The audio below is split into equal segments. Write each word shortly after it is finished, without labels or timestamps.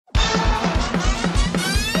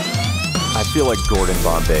just feel like Gordon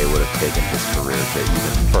Bombay would have taken his career to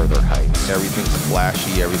even further heights. Everything's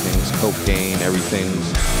flashy, everything's cocaine,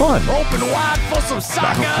 everything's Fun. Open wide for some soccer.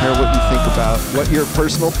 I don't care what you think about what your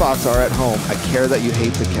personal thoughts are at home. I care that you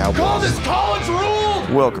hate the Call Cowboys. this college rule.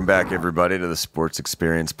 Welcome back, everybody, to the Sports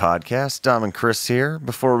Experience Podcast. Dom and Chris here.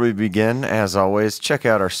 Before we begin, as always, check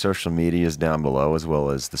out our social medias down below, as well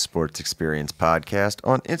as the Sports Experience Podcast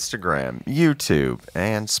on Instagram, YouTube,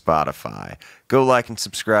 and Spotify. Go like and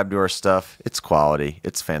subscribe to our stuff. It's quality.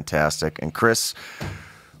 It's fantastic. And Chris,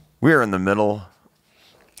 we're in the middle.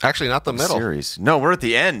 actually not the middle. Series. No, we're at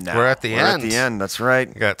the end now. We're at the end. We're at the end. That's right.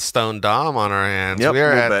 We got Stone Dom on our hands. Yep,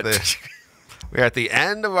 we're a little at bit. we're at the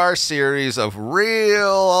end of our series of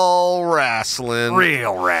real wrestling.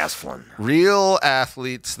 Real wrestling. Real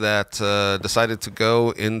athletes that decided to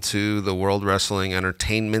go into the World Wrestling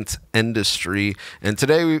Entertainment industry. And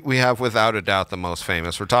today we have, without a doubt, the most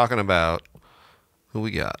famous. We're talking about who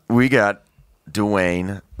we got. We got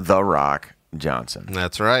Dwayne "The Rock" Johnson.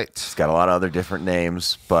 That's right. He's got a lot of other different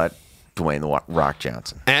names, but Dwayne "The Rock"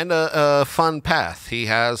 Johnson. And a fun path. He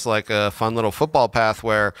has like a fun little football path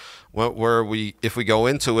where we, if we go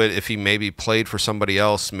into it, if he maybe played for somebody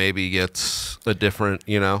else, maybe gets a different,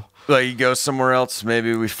 Like he goes somewhere else,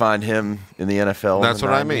 maybe we find him in the NFL. in That's the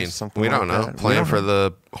what I 90s, mean. something We like don't know. that. Playing for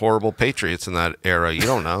the horrible Patriots in that era, you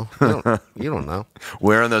don't know. You don't know.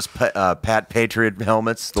 Wearing those Pat Patriot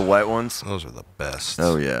helmets, the white ones. Those are the best.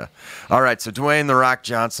 Oh, yeah. All right, so Dwayne "The Rock"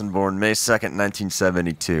 Johnson, born May 2nd,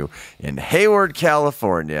 1972, in Hayward,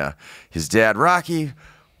 California. His dad, Rocky,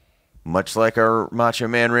 much like our Macho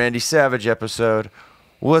Man Randy Savage episode,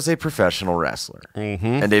 was a professional wrestler.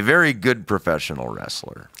 And a very good professional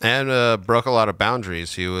wrestler. And broke a lot of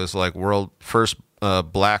boundaries. He was like first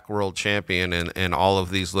black world champion in all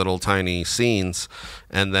of these little tiny scenes.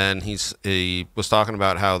 And then he was talking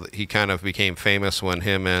about how he kind of became famous when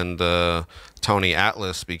him and Tony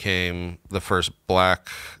Atlas became the first black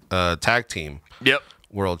tag team. Yep.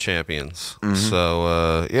 World champions.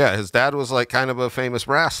 So yeah, his dad was like kind of a famous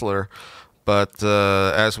wrestler, but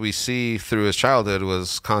as we see through his childhood,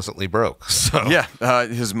 was constantly broke. So Yeah,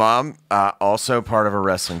 his mom, also part of a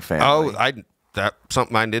wrestling family. that's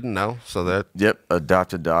something I didn't know. So that Yep,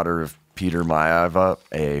 adopted daughter of Peter Maeva,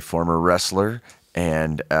 a former wrestler,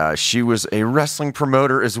 and she was a wrestling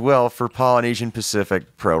promoter as well for Polynesian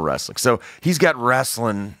Pacific Pro Wrestling. So he's got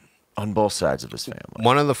wrestling on both sides of his family.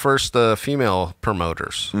 one of the first female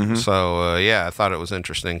promoters. So yeah, I thought it was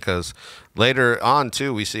interesting because later on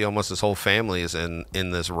too, we see almost his whole family is in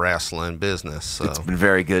this wrestling business. So It's been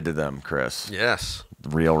very good to them, Chris. yes.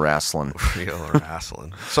 Real wrestling. Real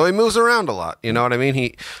wrestling. So he moves around a lot. You know what I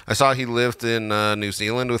mean? I saw he lived in New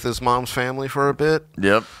Zealand with his mom's family for a bit.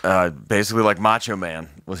 Yep, basically like Macho Man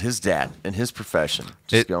was his dad in his profession,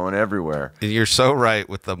 just going everywhere. You're so right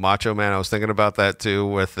with the Macho Man. I was thinking about that too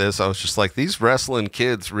with this. I was just like, these wrestling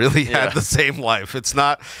kids really had the same life. It's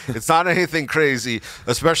not anything crazy,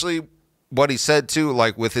 especially what he said too,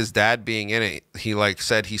 like with his dad being in it. He like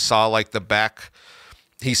said he saw like the back.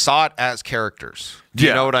 He saw it as characters. Do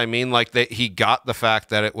you know what I mean? Like he got the fact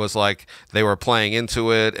that it was like they were playing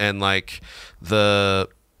into it, and like the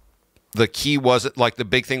key wasn't like the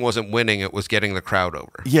big thing wasn't winning; it was getting the crowd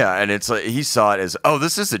over. Yeah, and it's like he saw it as, oh,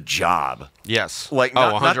 this is a job. Yes, Like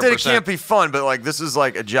not that it can't be fun, but like this is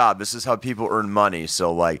like a job. This is how people earn money.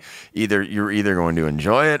 So like you're either going to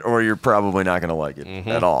enjoy it or you're probably not going to like it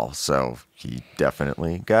at all. So he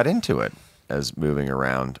definitely got into it as moving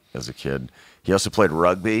around as a kid. He also played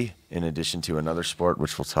rugby in addition to another sport,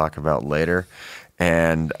 which we'll talk about later,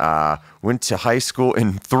 and went to high school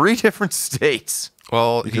in 3 different states.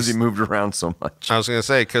 Well, because he moved around so much. I was going to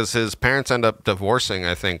say, because his parents end up divorcing,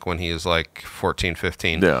 I think, when he was like 14,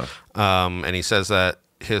 15. Yeah. And he says that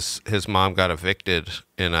his mom got evicted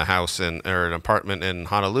in a house or an apartment in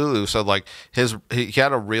Honolulu. So like he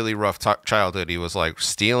had a really rough childhood. He was like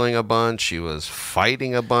stealing a bunch. He was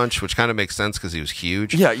fighting a bunch, which kind of makes sense because he was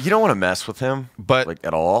huge. Yeah, you don't want to mess with him, but like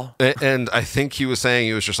at all. And I think he was saying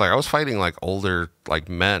he was just like, I was fighting like older like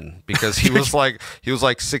men because he was like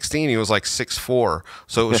 16. He was like 6'4".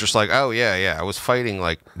 So it was just like, oh yeah, I was fighting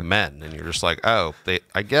like men, and you're just like, oh,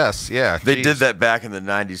 I guess yeah. They did that back in the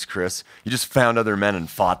 90s, Chris. You just found other men and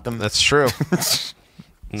fought them. That's true.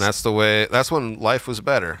 And that's the way. That's when life was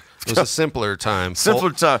better. It was a simpler time.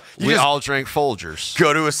 Simpler time. We all drank Folgers.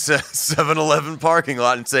 Go to a 7-Eleven parking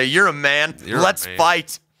lot and say, "You're a man. Let's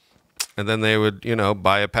fight." And then they would,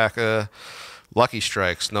 buy a pack of Lucky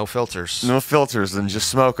Strikes, no filters. No filters, and just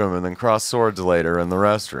smoke them, and then cross swords later in the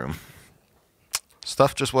restroom.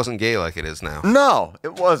 Stuff just wasn't gay like it is now. No,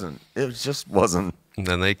 it wasn't. It just wasn't. And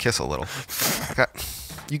then they kiss a little.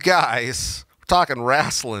 You guys, we're talking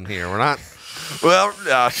wrestling here. We're not. Well,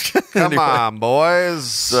 Come on,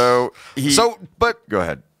 boys. But go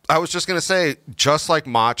ahead. I was just going to say, just like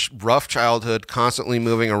Mach, rough childhood, constantly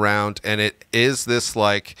moving around. And it is this,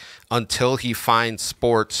 like, until he finds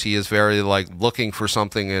sports, he is very, like, looking for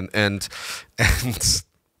something and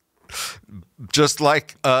just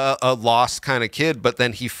like a lost kind of kid. But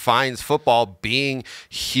then he finds football being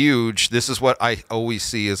huge. This is what I always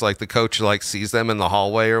see is, like, the coach, like, sees them in the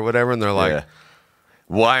hallway or whatever. And they're like,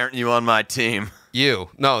 why aren't you on my team?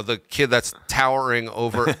 No, the kid that's towering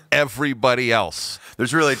over everybody else.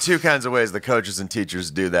 There's really two kinds of ways the coaches and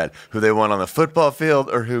teachers do that. Who they want on the football field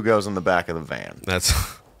or who goes in the back of the van. That's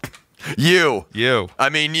you. I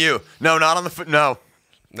mean you. No, not on the foot. No,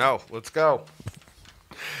 let's go.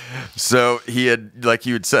 So he had, like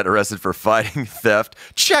you had said, arrested for fighting, theft,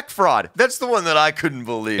 check fraud. That's the one that I couldn't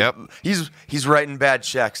believe. Yep. He's writing bad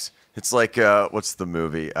checks. It's like, what's the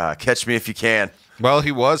movie? Catch Me If You Can. Well,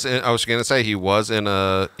 he was in, I was going to say he was in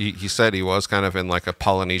he said he was kind of in like a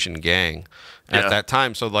Polynesian gang at that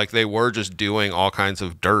time. So like they were just doing all kinds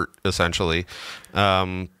of dirt essentially.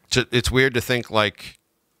 It's weird to think like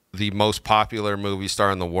the most popular movie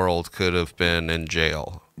star in the world could have been in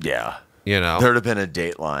jail. Yeah. You know, there'd have been a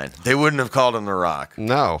Dateline. They wouldn't have called him The Rock.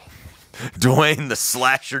 No. Dwayne the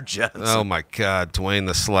Slasher Johnson. Oh my God, Dwayne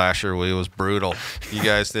the Slasher. He was brutal. You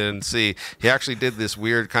guys didn't see. He actually did this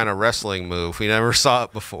weird kind of wrestling move. We never saw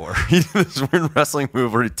it before. He did this weird wrestling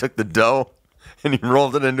move where he took the dough and he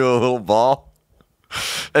rolled it into a little ball,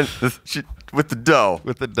 and with the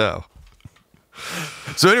dough.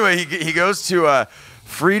 So anyway, he goes to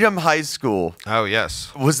Freedom High School. Oh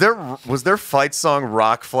yes. Was there fight song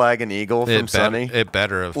Rock Flag and Eagle from Sonny? It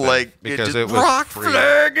better have been, like because it was Rock freedom.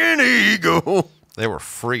 Flag and Eagle. They were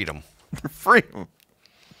freedom. Freedom.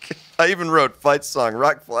 I even wrote fight song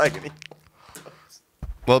Rock Flag and Eagle.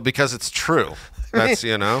 Well, because it's true. That's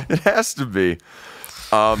It has to be.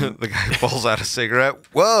 The guy pulls out a cigarette.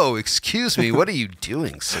 Whoa, excuse me. What are you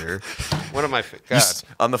doing, sir? What am I? God.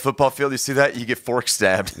 On the football field, you see that? You get fork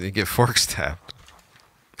stabbed. You get fork stabbed.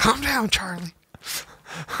 Calm down, Charlie.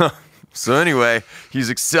 So anyway, he's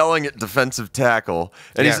excelling at defensive tackle,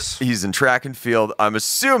 and Yes. he's in track and field. I'm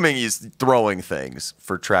assuming he's throwing things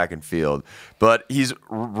for track and field, but he's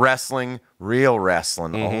wrestling, real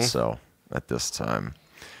wrestling also at this time.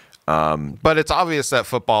 But it's obvious that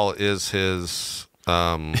football is his. He's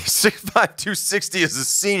 6'5", 260 as a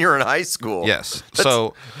senior in high school. Yes.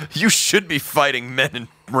 So you should be fighting men in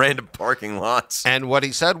random parking lots. And what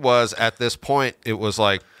he said was, at this point, it was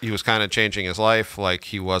like he was kind of changing his life. Like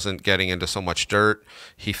he wasn't getting into so much dirt.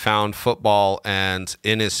 He found football, and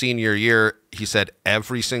in his senior year, he said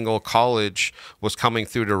every single college was coming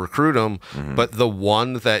through to recruit him, but the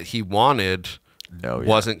one that he wanted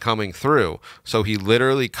wasn't coming through. So he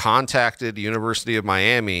literally contacted University of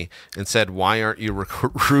Miami and said, "Why aren't you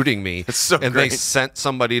recruiting me?" It's so and great. they sent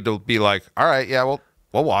somebody to be like, "All right, yeah, we'll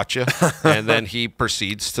watch you." And then he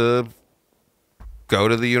proceeds to go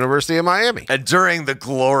to the University of Miami. And during the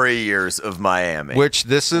glory years of Miami, Which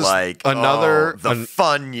this is like another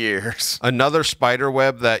fun years. Another spider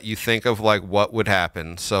web that you think of like what would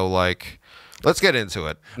happen. So like, let's get into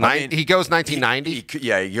it. He goes 1990. He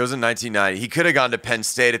goes in 1990. He could have gone to Penn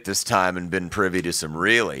State at this time and been privy to some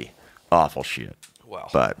really awful shit. Well,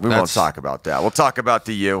 but we won't talk about that. We'll talk about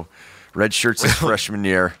the U. Red shirts his freshman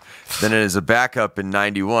year. Then as a backup in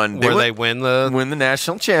 91. They win the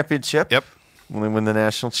national championship. Yep. When they win the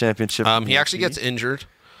national championship. He actually gets injured.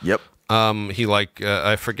 Yep. He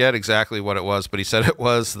I forget exactly what it was, but he said it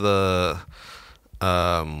was the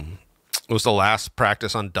last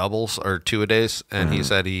practice on doubles or two-a-days, and he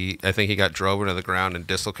said I think he got drove into the ground and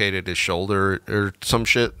dislocated his shoulder or some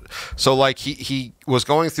shit. So like he was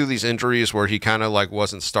going through these injuries where he kind of like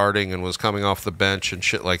wasn't starting and was coming off the bench and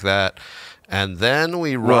shit like that. And then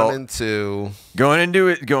we run into going into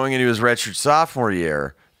his redshirt sophomore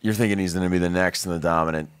year. You're thinking he's going to be the next in the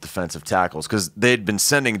dominant defensive tackles because they'd been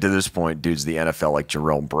sending to this point dudes to the NFL like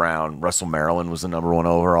Jerome Brown, Russell Maryland was the #1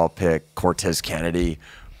 overall pick, Cortez Kennedy,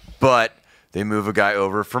 but they move a guy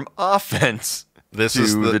over from offense to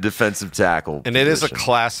the defensive tackle. And it is a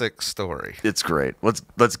classic story. It's great.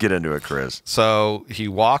 Let's get into it, Chris. So he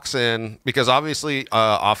walks in because obviously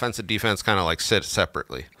offense and defense kind of like sit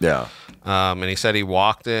separately. Yeah. And he said he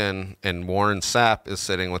walked in and Warren Sapp is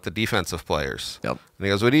sitting with the defensive players. Yep. And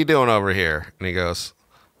he goes, "What are you doing over here?" And he goes,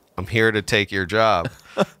 "I'm here to take your job."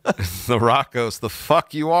 The Rock goes, "The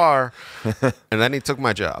fuck you are." And then he took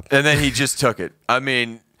my job. And then he just took it. I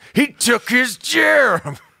mean, he took his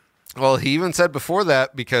job. Well, he even said before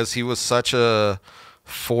that, because he was such a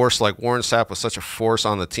force, like Warren Sapp was such a force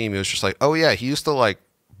on the team, he was just like, "Oh yeah, he used to like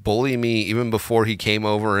bully me even before he came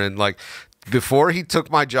over and like before he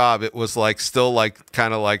took my job, it was like still like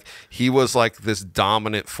kind of like he was like this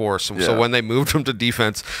dominant force. So when they moved him to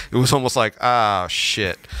defense, it was almost like, ah,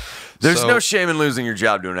 shit. There's no shame in losing your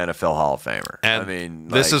job to an NFL Hall of Famer. And I mean,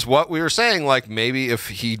 this is what we were saying. Like maybe if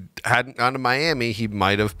he hadn't gone to Miami, he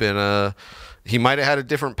might have had a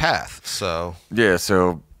different path. So yeah.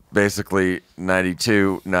 So basically,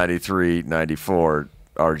 92, 93, 94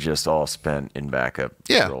 are just all spent in backup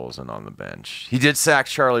roles and on the bench. He did sack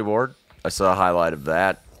Charlie Ward. I saw a highlight of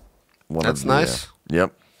that. That's nice.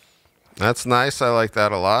 Yep. That's nice. I like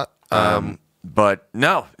that a lot. But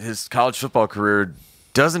no, his college football career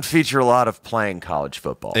doesn't feature a lot of playing college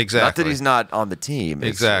football. Exactly. Not that he's not on the team.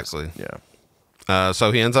 Exactly. Yeah.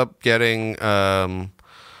 So he ends up getting.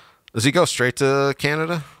 Does he go straight to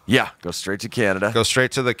Canada? Yeah, go straight to Canada. Go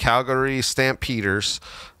straight to the Calgary Stampeders.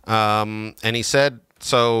 And he said,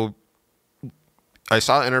 so I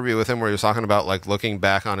saw an interview with him where he was talking about like looking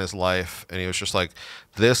back on his life, and he was just like,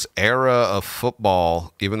 this era of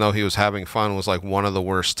football, even though he was having fun, was like one of the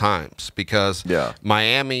worst times because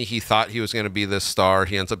Miami, he thought he was going to be this star.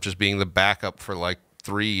 He ends up just being the backup for like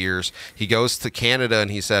 3 years. He goes to Canada, and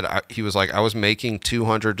he said he was like, I was making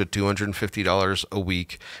 $200 to $250 a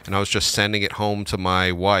week, and I was just sending it home to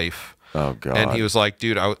my wife. Oh God! And he was like,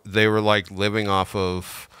 dude, they were like living off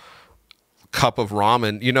of cup of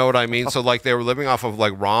ramen, you know what I mean? So like they were living off of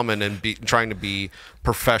like ramen and trying to be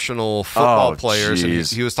professional football players. And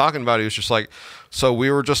he was talking about it. He was just like, so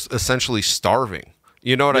we were just essentially starving.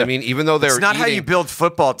 You know what I mean? Even though they're not how you build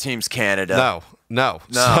football teams, Canada. No.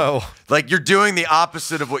 So like you're doing the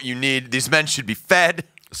opposite of what you need. These men should be fed.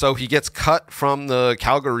 So he gets cut from the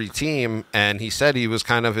Calgary team, and he said he was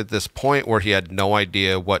kind of at this point where he had no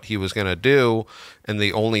idea what he was going to do, and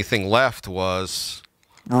the only thing left was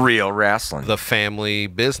real wrestling, the family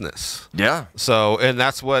business. Yeah. So, and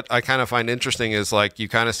that's what I kind of find interesting is like you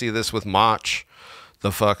kind of see this with Mach,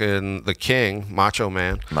 the king, Macho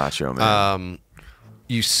Man.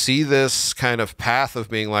 You see this kind of path of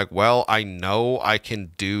being like, well, I know I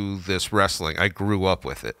can do this wrestling. I grew up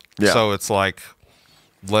with it. Yeah. So it's like,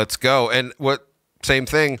 let's go. And same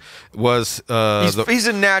thing was he's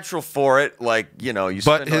a natural for it. Like, you know, you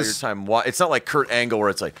spend all your time. It's not like Kurt Angle where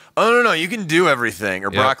it's like, oh no, you can do everything,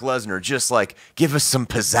 or Brock Lesnar, just like give us some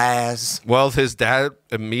pizzazz. Well, his dad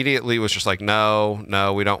immediately was just like,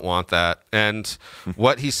 no, we don't want that. And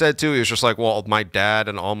what he said too, he was just like, well, my dad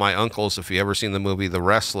and all my uncles, if you ever seen the movie The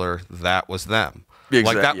Wrestler, that was them.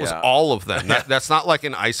 Like that was all of them. That's not like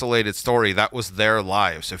an isolated story. That was their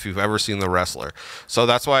lives. If you've ever seen The Wrestler, so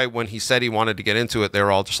that's why when he said he wanted to get into it, they were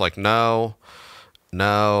all just like, no.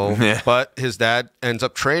 But his dad ends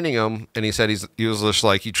up training him, and he said he was just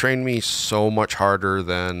like, he trained me so much harder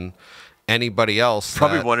than anybody else.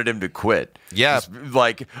 Probably wanted him to quit. Yeah, just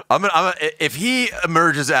like if he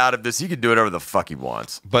emerges out of this, he can do whatever the fuck he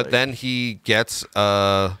wants. But then he gets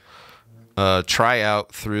try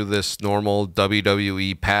out through this normal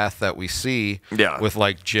WWE path that we see with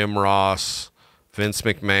like Jim Ross, Vince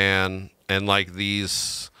McMahon, and like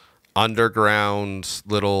these underground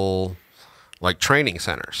little like training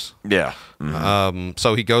centers. Yeah. Mm-hmm.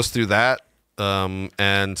 So he goes through that,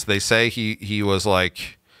 and they say he was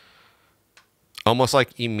like almost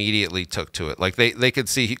like immediately took to it. Like they could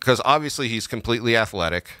see, because obviously he's completely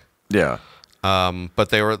athletic. Yeah. But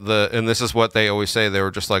they were and this is what they always say, they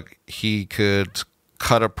were just like, he could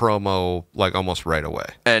cut a promo like almost right away.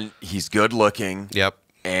 And he's good looking. Yep.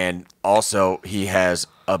 And also he has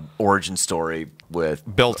a origin story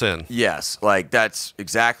built in. Yes. Like that's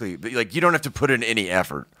exactly, like you don't have to put in any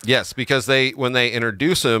effort. Yes, because when they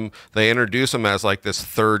introduce him as like this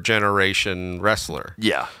third generation wrestler.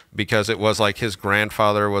 Yeah. Because it was like his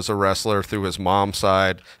grandfather was a wrestler through his mom's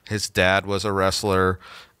side, his dad was a wrestler.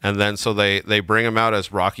 And then so they bring him out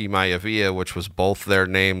as Rocky Maivia, which was both their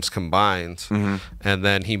names combined. Mm-hmm. And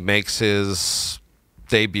then he makes his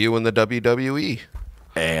debut in the WWE.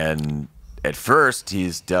 And at first,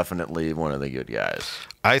 he's definitely one of the good guys.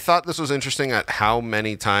 I thought this was interesting at how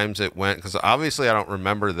many times it went, because obviously I don't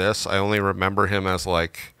remember this. I only remember him as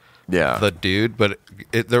like the dude. But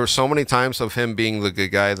there were so many times of him being the good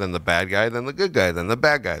guy, then the bad guy, then the good guy, then the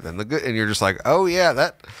bad guy, then the good. And you're just like, oh, yeah,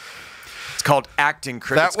 that... It's called acting.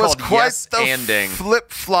 That was quite the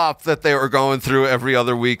flip-flop that they were going through every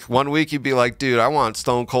other week. 1 week you'd be like, dude, I want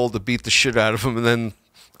Stone Cold to beat the shit out of him. And then,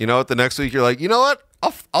 you know what, the next week you're like, you know what?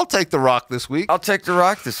 I'll take The Rock this week. I'll take The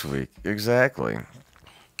Rock this week. Exactly.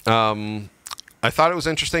 I thought it was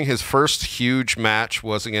interesting. His first huge match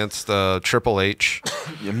was against Triple H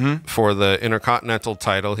for the Intercontinental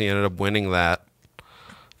title. He ended up winning that.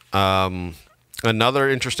 Another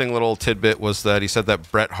interesting little tidbit was that he said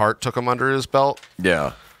that Bret Hart took him under his belt.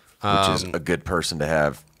 Yeah. which is a good person to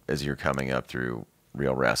have as you're coming up through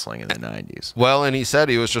real wrestling in the 90s. Well, and he said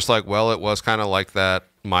he was just like, well, it was kind of like that.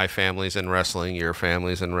 My family's in wrestling, your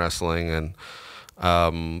family's in wrestling,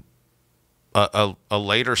 and a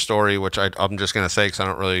later story, which I'm just going to say because I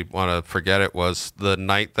don't really want to forget it, was the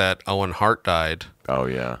night that Owen Hart died. Oh,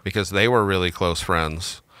 yeah. Because they were really close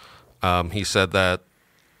friends. He said that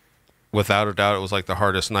without a doubt it was like the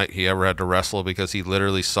hardest night he ever had to wrestle because he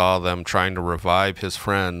literally saw them trying to revive his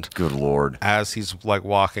friend. Good Lord. As he's like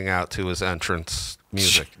walking out to his entrance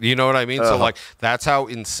music. You know what I mean? So like that's how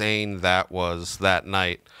insane that was that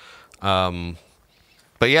night.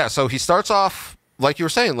 But yeah, so he starts off like you were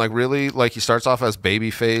saying, like really, like he starts off as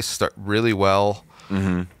babyface, really well.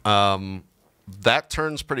 Mm-hmm. That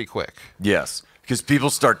turns pretty quick. Yes, because people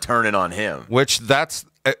start turning on him. Which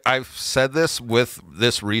I've said this with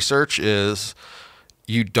this research is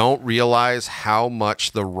you don't realize how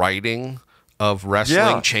much the writing of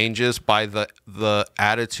wrestling changes by the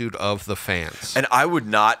attitude of the fans. And I would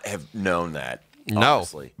not have known that. No,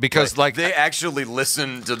 honestly. because like they actually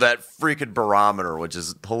listen to that freaking barometer, which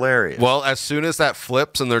is hilarious. Well, as soon as that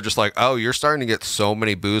flips and they're just like, oh, you're starting to get so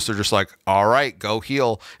many boosts, they're just like, all right, go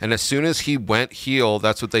heel. And as soon as he went heel,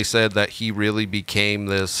 that's what they said, that he really became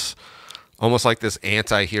this, almost like this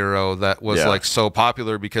anti-hero that was like so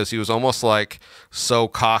popular because he was almost like so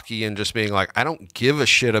cocky and just being like, I don't give a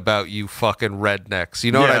shit about you fucking rednecks.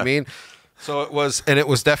 You know what I mean? So it was, and it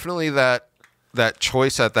was definitely that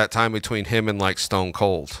choice at that time between him and like Stone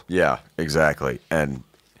Cold. Yeah, exactly. And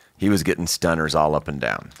he was getting stunners all up and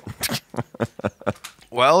down.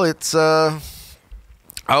 Well, it's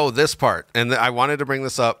this part. And I wanted to bring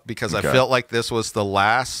this up because I felt like this was the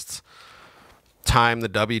last time the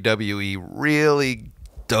WWE really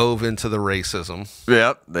dove into the racism.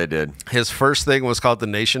 Yep, they did. His first thing was called the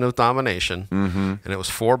Nation of Domination, and it was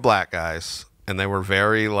 4 black guys, and they were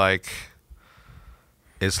very like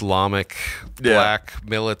Islamic, black,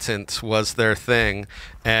 militant was their thing.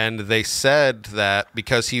 And they said that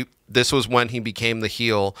because this was when he became the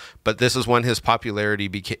heel, but this is when his popularity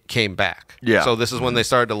came back. Yeah. So this is when they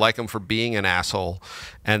started to like him for being an asshole.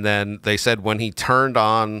 And then they said when he turned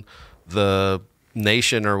on the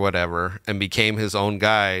Nation or whatever and became his own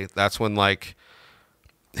guy, that's when like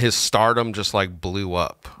his stardom just like blew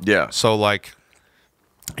up. Yeah. So like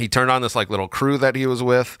he turned on this like little crew that he was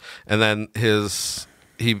with, and then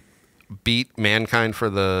he beat Mankind for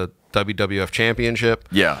the WWF Championship.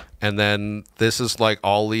 Yeah. And then this is like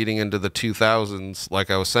all leading into the 2000s,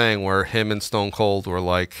 like I was saying, where him and Stone Cold were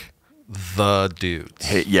like the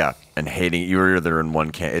dudes. And hating. You were either in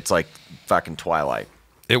one camp. It's like fucking Twilight.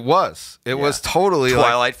 It was. It was totally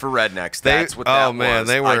Twilight like, for rednecks. That's what that was. Oh, man.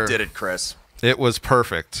 I did it, Chris. It was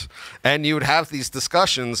perfect. And you would have these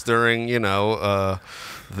discussions during, the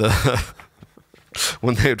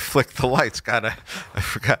when they would flick the lights. God, I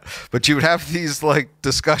forgot. But you would have these like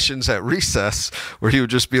discussions at recess where he would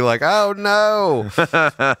just be like, oh no.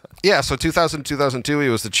 Yeah, so 2002, he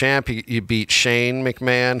was the champ. He beat Shane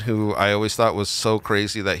McMahon, who I always thought was so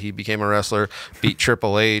crazy that he became a wrestler, beat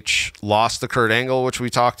Triple H, lost to Kurt Angle, which we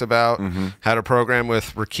talked about, had a program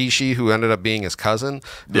with Rikishi, who ended up being his cousin.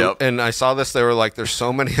 Yep. And I saw this, they were like, there's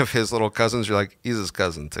so many of his little cousins, you're like, he's his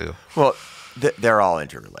cousin too. Well, they're all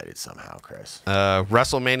interrelated somehow, Chris.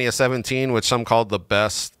 WrestleMania 17, which some called the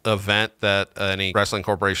best event that any wrestling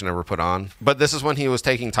corporation ever put on. But this is when he was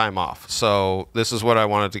taking time off. So this is what I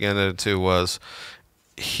wanted to get into was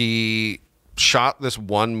he shot this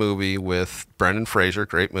one movie with Brendan Fraser,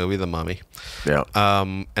 great movie, The Mummy. Yeah.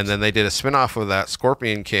 And then they did a spinoff of that,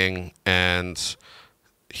 Scorpion King, and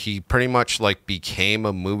he pretty much like became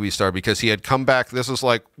a movie star because he had come back. This was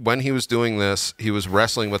like when he was doing this, he was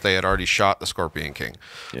wrestling, but they had already shot the Scorpion King.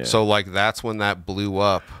 Yeah. So like that's when that blew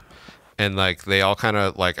up, and like they all kind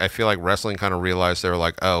of like, I feel like wrestling kind of realized, they were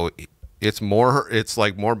like, oh, it's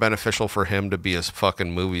like more beneficial for him to be a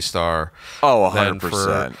fucking movie star. Oh,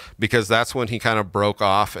 100%. Because that's when he kind of broke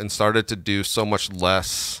off and started to do so much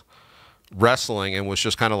less wrestling and was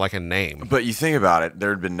just kind of like a name. But you think about it,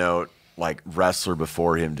 there had been no like wrestler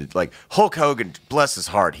before him to like Hulk Hogan, bless his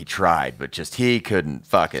heart, he tried, but just he couldn't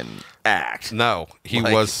fucking act. No, he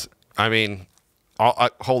was. I mean,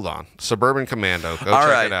 hold on, Suburban Commando. Go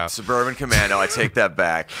check it out. Suburban Commando. I take that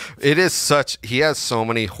back. It is such. He has so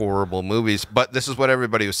many horrible movies, but this is what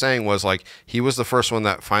everybody was saying was like he was the first one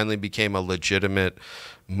that finally became a legitimate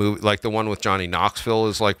movie. Like the one with Johnny Knoxville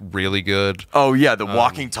is like really good. Oh yeah, the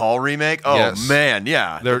Walking Tall remake. Oh yes. Man,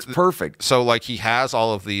 yeah, that's perfect. So like he has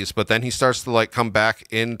all of these, but then he starts to like come back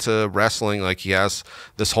into wrestling. Like he has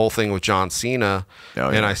this whole thing with John Cena,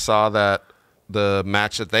 and I saw that the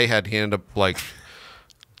match that they had, he ended up like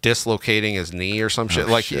dislocating his knee or some shit.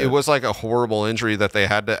 Oh, Like shit. it was like a horrible injury that they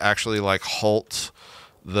had to actually like halt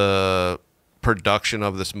the production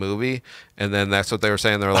of this movie, and then that's what they were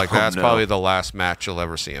saying. They're like, that's probably the last match you'll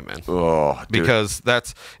ever see him in. Oh, dude. Because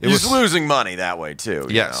He's losing money that way too.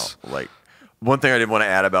 Yes. You know? Like one thing I did want to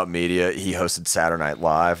add about media, he hosted Saturday Night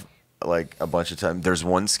Live like a bunch of times. There's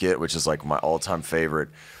one skit which is like my all-time favorite.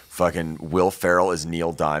 Fucking Will Ferrell is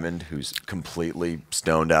Neil Diamond, who's completely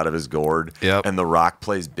stoned out of his gourd. Yep. And The Rock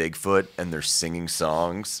plays Bigfoot, and they're singing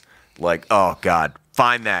songs. Like, oh God,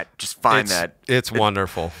 find that. Just find that. It's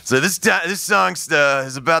wonderful. So this song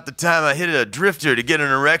is about the time I hit a drifter to get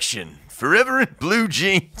an erection. Forever in blue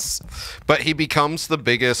jeans. But he becomes the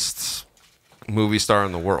biggest movie star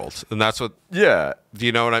in the world, and that's what. Yeah. Do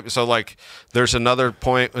you know what I mean? So like, there's another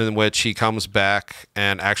point in which he comes back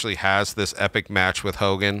and actually has this epic match with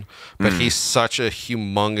Hogan, but he's such a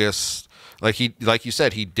humongous. Like you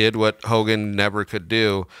said, he did what Hogan never could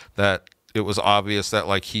do. That it was obvious that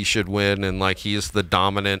like he should win, and like he's the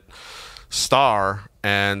dominant star.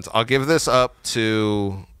 And I'll give this up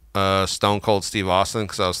to Stone Cold Steve Austin,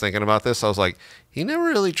 because I was thinking about this. I was like, he never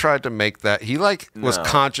really tried to make that. He like was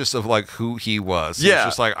conscious of like who he was. He was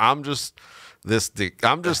just like, I'm just this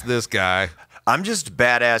guy. I'm just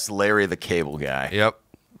badass Larry the Cable Guy. Yep.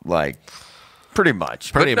 Like, pretty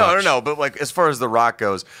much. Pretty much. No. But like, as far as The Rock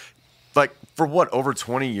goes, like for what, over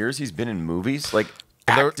 20 years he's been in movies, like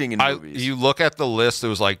acting in movies. You look at the list. It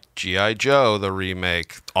was like G.I. Joe, the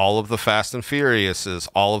remake, all of the Fast and Furiouses,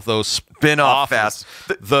 all of those Spin-off Fast.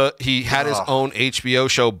 He had his own HBO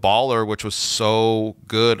show, Baller, which was so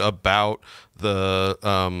good about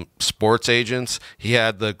the sports agents. He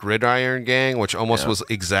had the Gridiron Gang, which almost was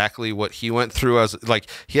exactly what he went through. As like,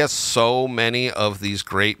 he has so many of these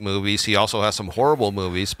great movies. He also has some horrible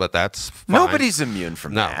movies, but that's fine. Nobody's immune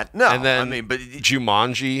from that. No, and then I mean, but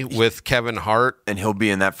Jumanji with Kevin Hart, and he'll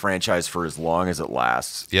be in that franchise for as long as it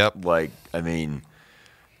lasts. Yep. Like, I mean,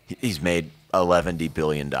 he's made $11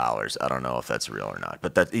 billion. I don't know if that's real or not,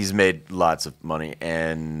 but that he's made lots of money,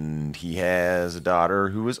 and he has a daughter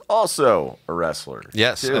who is also a wrestler.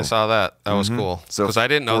 Yes, too. I saw that. That was cool. So because I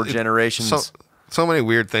didn't know 4 generations. So many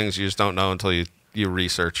weird things you just don't know until you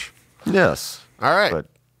research. Yes. All right. But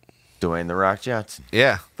Dwayne "The Rock" Johnson.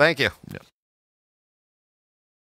 Yeah. Thank you. Yep.